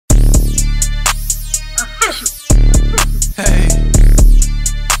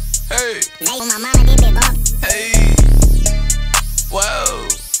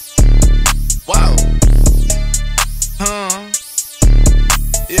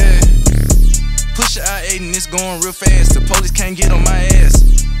Pusha I-8 and it's going real fast. The police can't get on my ass.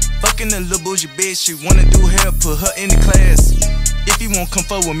 Fucking a little bougie bitch, she wanna do hair, put her in the class. If you won't come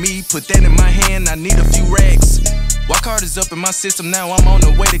fuck with me, put that in my hand, I need a few racks. Walk hard is up in my system, now I'm on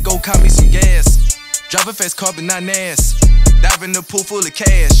the way to go cop me some gas. Drive a fast car but not nass. Dive in the pool full of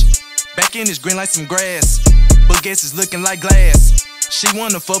cash. Back in is green like some grass, but gas is looking like glass. She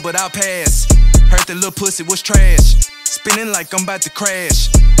wanna fuck but I'll pass. Heard the little pussy was trash. Spinning like I'm about to crash.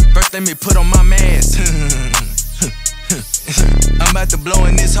 First let me put on my mask. I'm about to blow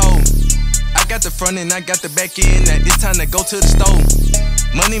in this hole. I got the front and I got the back end. Now it's time to go to the store.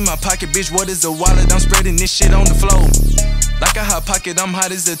 Money in my pocket, bitch, what is a wallet? I'm spreading this shit on the floor. Like a hot pocket, I'm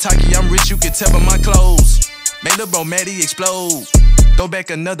hot as a Taki. I'm rich, you can tell by my clothes. Made a bro Maddie explode. Throw back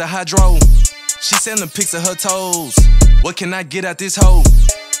another hydro. She selling pics of her toes. What can I get out this hole?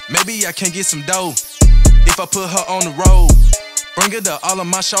 Maybe I can get some dough if I put her on the road. Bring her to all of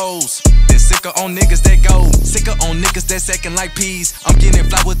my shows. Then sicker on niggas that go. Sicker on niggas that second like peas. I'm getting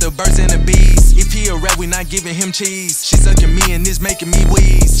fly with the birds and the bees. If he a rat, we not giving him cheese. She sucking me and it's making me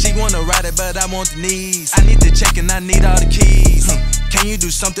wheeze. She wanna ride it, but I want the knees. I need the check and I need all the keys. Can you do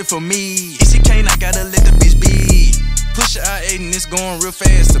something for me? If she can't, I gotta let the bitch be. Pusha I-8 and it's going real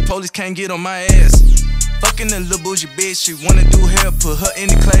fast. The police can't get on my ass. Fucking a little bougie bitch, she wanna do hair, put her in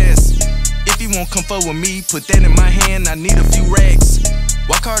the class. If you won't come fuck with me, put that in my hand, I need a few racks.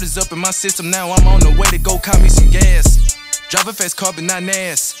 Walk hard is up in my system, now I'm on the way to go cop me some gas. Drive a fast car but not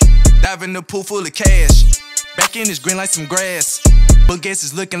nass. Dive in the pool full of cash. Back in is green like some grass, but gas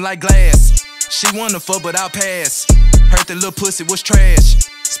is looking like glass. She wanna fuck but I'll pass. Heard the little pussy was trash.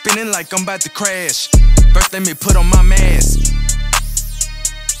 Spinning like I'm about to crash. First let me put on my mask.